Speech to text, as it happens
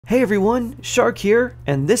Hey everyone, Shark here,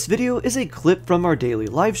 and this video is a clip from our daily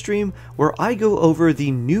livestream where I go over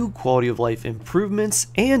the new quality of life improvements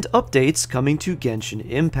and updates coming to Genshin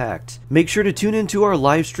Impact. Make sure to tune into our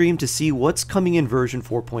livestream to see what's coming in version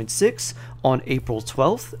 4.6 on April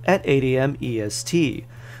 12th at 8 AM EST.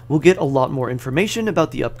 We'll get a lot more information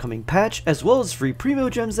about the upcoming patch as well as free Primo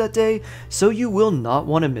Gems that day, so you will not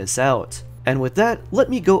want to miss out. And with that, let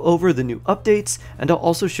me go over the new updates and I'll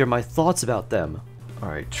also share my thoughts about them.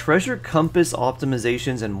 Alright, treasure compass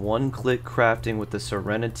optimizations and one-click crafting with the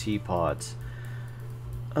seneritea pot.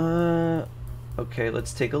 Okay,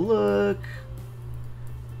 let's take a look.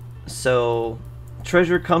 So,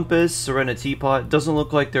 treasure compass, seneritea pot, doesn't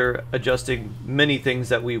look like they're adjusting many things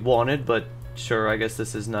that we wanted, but sure, I guess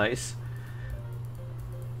this is nice.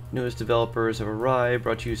 Newest developers have arrived,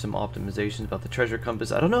 brought you some optimizations about the treasure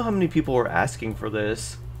compass. I don't know how many people were asking for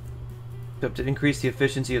this. To increase the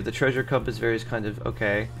efficiency of the treasure compass, various kinds of...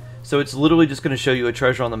 okay. So it's literally just going to show you a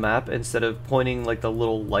treasure on the map instead of pointing like the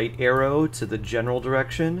little light arrow to the general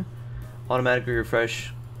direction. Automatically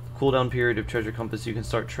refresh. Cooldown period of treasure compass you can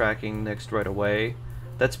start tracking next right away.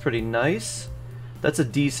 That's pretty nice. That's a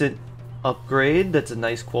decent upgrade. That's a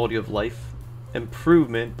nice quality of life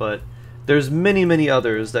improvement, but there's many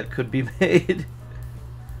others that could be made.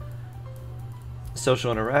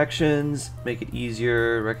 Social interactions, make it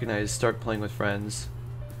easier, recognize, start playing with friends.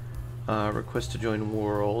 Request to join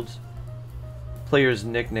world. Player's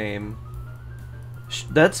nickname.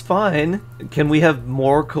 That's fine. Can we have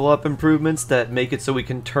more co-op improvements that make it so we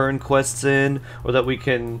can turn quests in, or that we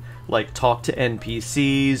can like talk to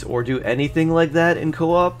NPCs or do anything like that in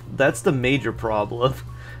co-op? That's the major problem.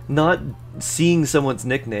 Not seeing someone's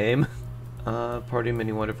nickname. Party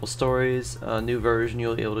many wonderful stories. New version,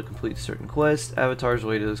 you'll be able to complete certain quests. Avatars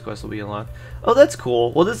related to those quests will be unlocked. Oh, that's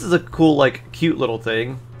cool. Well, this is a cool, like, cute little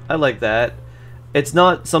thing. I like that. It's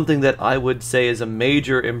not something that I would say is a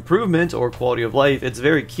major improvement or quality of life. It's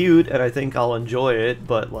very cute, and I think I'll enjoy it,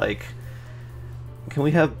 but, like, can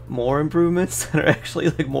we have more improvements that are actually,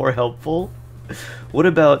 like, more helpful? What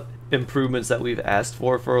about improvements that we've asked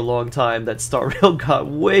for a long time that Star Rail got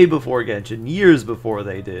way before Genshin, years before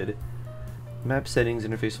they did? Map settings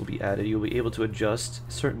interface will be added. You'll be able to adjust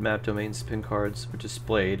certain map domains. Pin cards are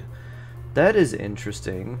displayed. That is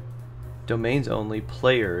interesting. Domains only.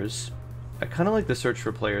 Players. I kind of like the search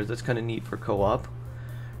for players. That's kind of neat for co-op.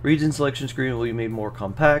 Region selection screen will be made more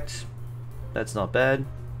compact. That's not bad.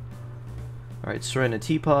 Alright,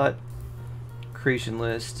 seneritea pot. Creation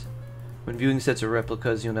list. When viewing sets of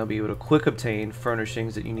replicas, you'll now be able to quick obtain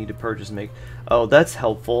furnishings that you need to purchase and make. Oh, that's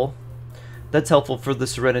helpful. That's helpful for the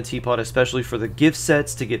seneritea pot, especially for the gift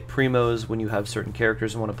sets to get primos when you have certain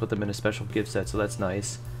characters and want to put them in a special gift set, so that's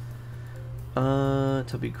nice.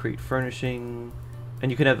 To be create furnishing,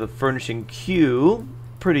 and you can have a furnishing queue.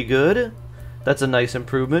 Pretty good. That's a nice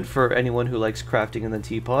improvement for anyone who likes crafting in the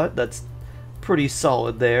teapot. That's pretty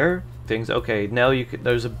solid there. Things okay. Now you can,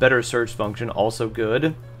 there's a better search function, also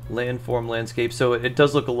good. Landform, landscape, so it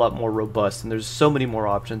does look a lot more robust, and there's so many more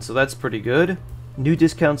options, so that's pretty good. New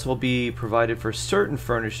discounts will be provided for certain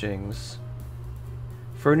furnishings.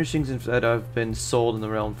 Furnishings that have been sold in the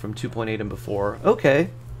realm from 2.8 and before. Okay.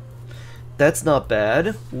 That's not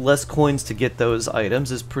bad. Less coins to get those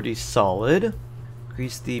items is pretty solid.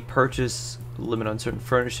 Increase the purchase limit on certain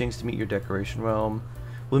furnishings to meet your decoration realm.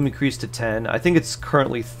 Will increase to 10. I think it's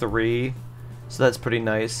currently 3, so that's pretty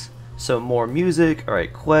nice. So more music.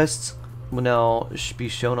 Alright, quests will now be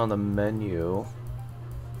shown on the menu.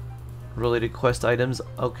 Related quest items.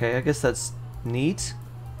 Okay, I guess that's neat.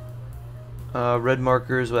 Red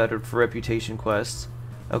markers were added for reputation quests.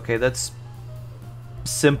 Okay, that's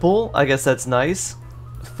simple. I guess that's nice.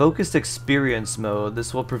 Focused experience mode.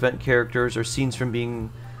 This will prevent characters or scenes from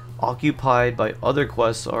being occupied by other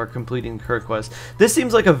quests or completing current quests. This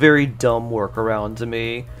seems like a very dumb workaround to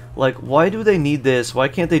me. Like, why do they need this? Why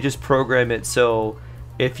can't they just program it so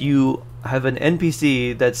if you have an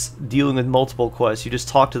NPC that's dealing with multiple quests, you just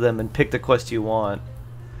talk to them and pick the quest you want?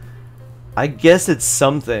 I guess it's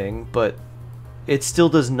something, but it still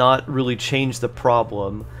does not really change the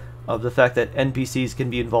problem of the fact that NPCs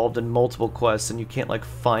can be involved in multiple quests and you can't like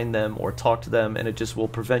find them or talk to them, and it just will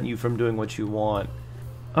prevent you from doing what you want.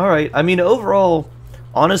 Alright, I mean overall,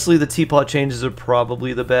 honestly the teapot changes are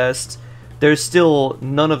probably the best. There's still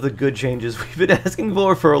none of the good changes we've been asking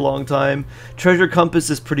for a long time. Treasure compass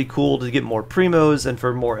is pretty cool to get more primos and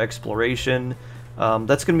for more exploration.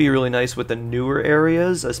 That's going to be really nice with the newer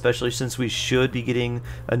areas, especially since we should be getting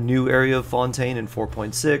a new area of Fontaine in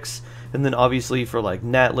 4.6. And then obviously for like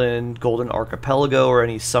Natlan, Golden Archipelago, or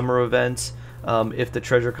any summer events, if the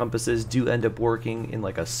treasure compasses do end up working in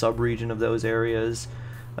like a sub-region of those areas.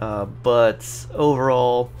 But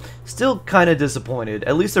overall, still kind of disappointed.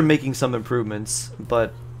 At least they're making some improvements,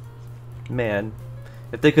 but man,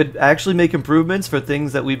 if they could actually make improvements for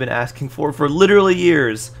things that we've been asking for literally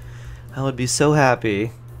years, I would be so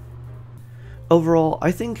happy. Overall,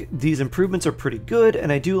 I think these improvements are pretty good,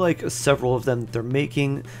 and I do like several of them that they're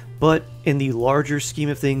making, but in the larger scheme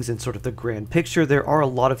of things and sort of the grand picture, there are a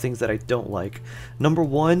lot of things that I don't like. Number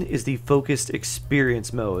one is the focused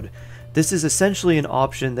experience mode. This is essentially an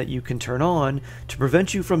option that you can turn on to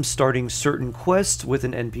prevent you from starting certain quests with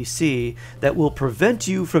an NPC that will prevent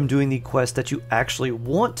you from doing the quest that you actually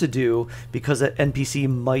want to do because that NPC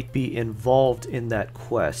might be involved in that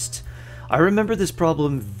quest. I remember this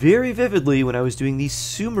problem very vividly when I was doing the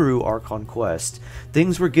Sumeru Archon quest.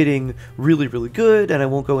 Things were getting really good, and I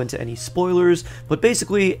won't go into any spoilers, but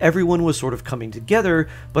basically everyone was sort of coming together,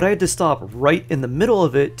 but I had to stop right in the middle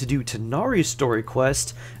of it to do Tanari's story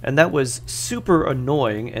quest, and that was super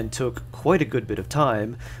annoying and took quite a good bit of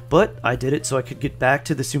time, but I did it so I could get back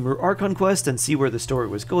to the Sumeru Archon quest and see where the story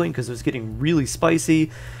was going because it was getting really spicy,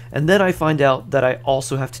 and then I find out that I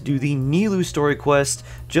also have to do the Nilou story quest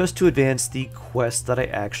just to advance the quest that I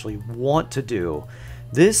actually want to do.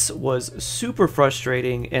 This was super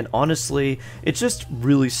frustrating, and honestly, it's just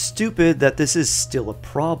really stupid that this is still a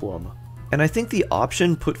problem. And I think the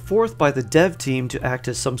option put forth by the dev team to act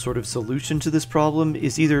as some sort of solution to this problem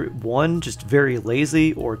is either 1, just very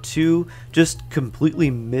lazy, or 2, just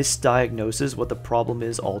completely misdiagnoses what the problem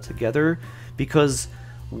is altogether, because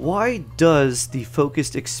why does the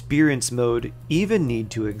focused experience mode even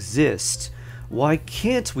need to exist? Why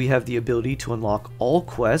can't we have the ability to unlock all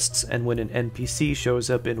quests, and when an NPC shows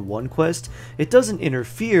up in one quest, it doesn't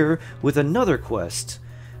interfere with another quest?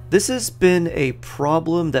 This has been a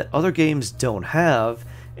problem that other games don't have,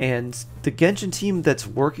 and the Genshin team that's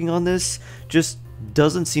working on this just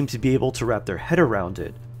doesn't seem to be able to wrap their head around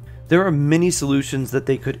it. There are many solutions that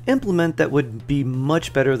they could implement that would be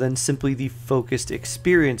much better than simply the focused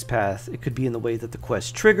experience path. It could be in the way that the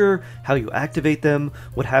quests trigger, how you activate them,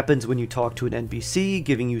 what happens when you talk to an NPC,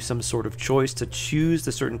 giving you some sort of choice to choose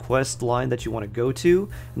the certain quest line that you want to go to,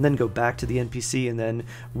 and then go back to the NPC and then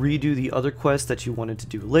redo the other quest that you wanted to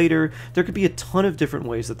do later. There could be a ton of different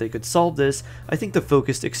ways that they could solve this. I think the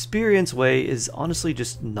focused experience way is honestly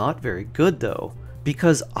just not very good though,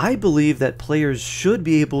 because I believe that players should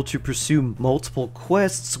be able to pursue multiple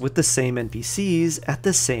quests with the same NPCs at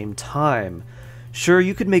the same time. Sure,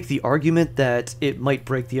 you could make the argument that it might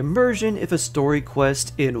break the immersion if a story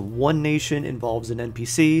quest in one nation involves an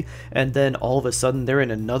NPC, and then all of a sudden they're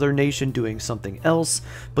in another nation doing something else,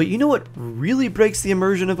 but you know what really breaks the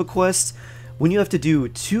immersion of a quest? When you have to do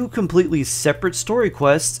 2 completely separate story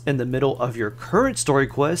quests in the middle of your current story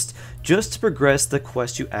quest just to progress the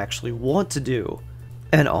quest you actually want to do.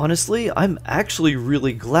 And honestly, I'm actually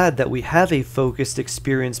really glad that we have a focused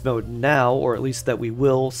experience mode now, or at least that we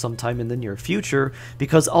will sometime in the near future,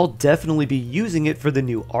 because I'll definitely be using it for the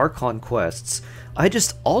new Archon quests. I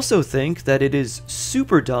just also think that it is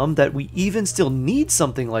super dumb that we even still need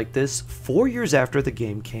something like this 4 years after the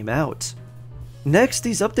game came out. Next,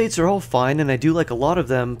 these updates are all fine and I do like a lot of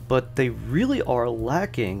them, but they really are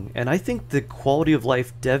lacking, and I think the quality of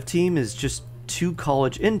life dev team is just 2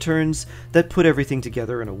 college interns that put everything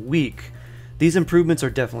together in a week. These improvements are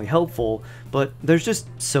definitely helpful, but there's just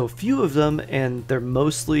so few of them, and they're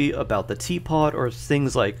mostly about the teapot or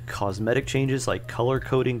things like cosmetic changes like color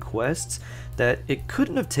coding quests that it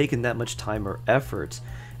couldn't have taken that much time or effort.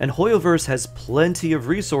 And Hoyoverse has plenty of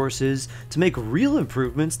resources to make real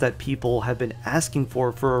improvements that people have been asking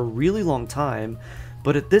for a really long time,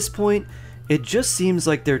 but at this point, it just seems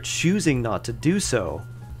like they're choosing not to do so.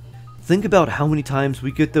 Think about how many times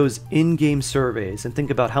we get those in-game surveys, and think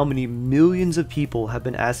about how many millions of people have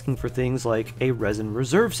been asking for things like a resin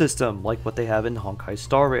reserve system, like what they have in Honkai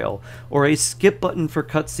Star Rail, or a skip button for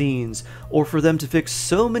cutscenes, or for them to fix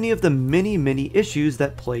so many of the many issues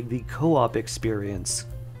that plague the co-op experience.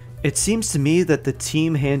 It seems to me that the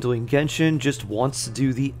team handling Genshin just wants to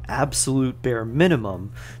do the absolute bare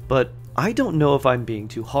minimum, but I don't know if I'm being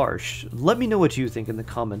too harsh. Let me know what you think in the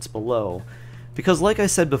comments below. Because like I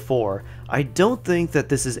said before, I don't think that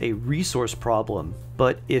this is a resource problem,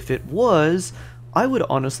 but if it was, I would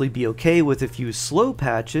honestly be okay with a few slow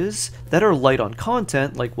patches that are light on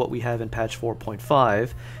content like what we have in patch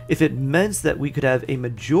 4.5, if it meant that we could have a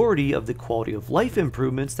majority of the quality of life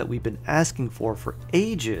improvements that we've been asking for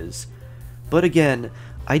ages. But again,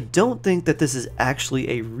 I don't think that this is actually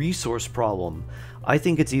a resource problem. I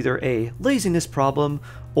think it's either a laziness problem,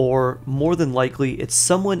 or more than likely it's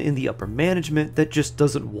someone in the upper management that just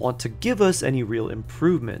doesn't want to give us any real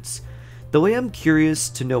improvements. Though I am curious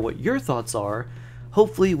to know what your thoughts are,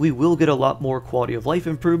 Hopefully we will get a lot more quality of life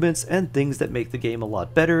improvements and things that make the game a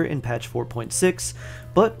lot better in patch 4.6,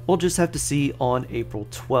 but we'll just have to see on April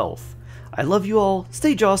 12th. I love you all,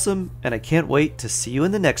 stay jawsome, and I can't wait to see you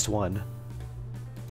in the next one.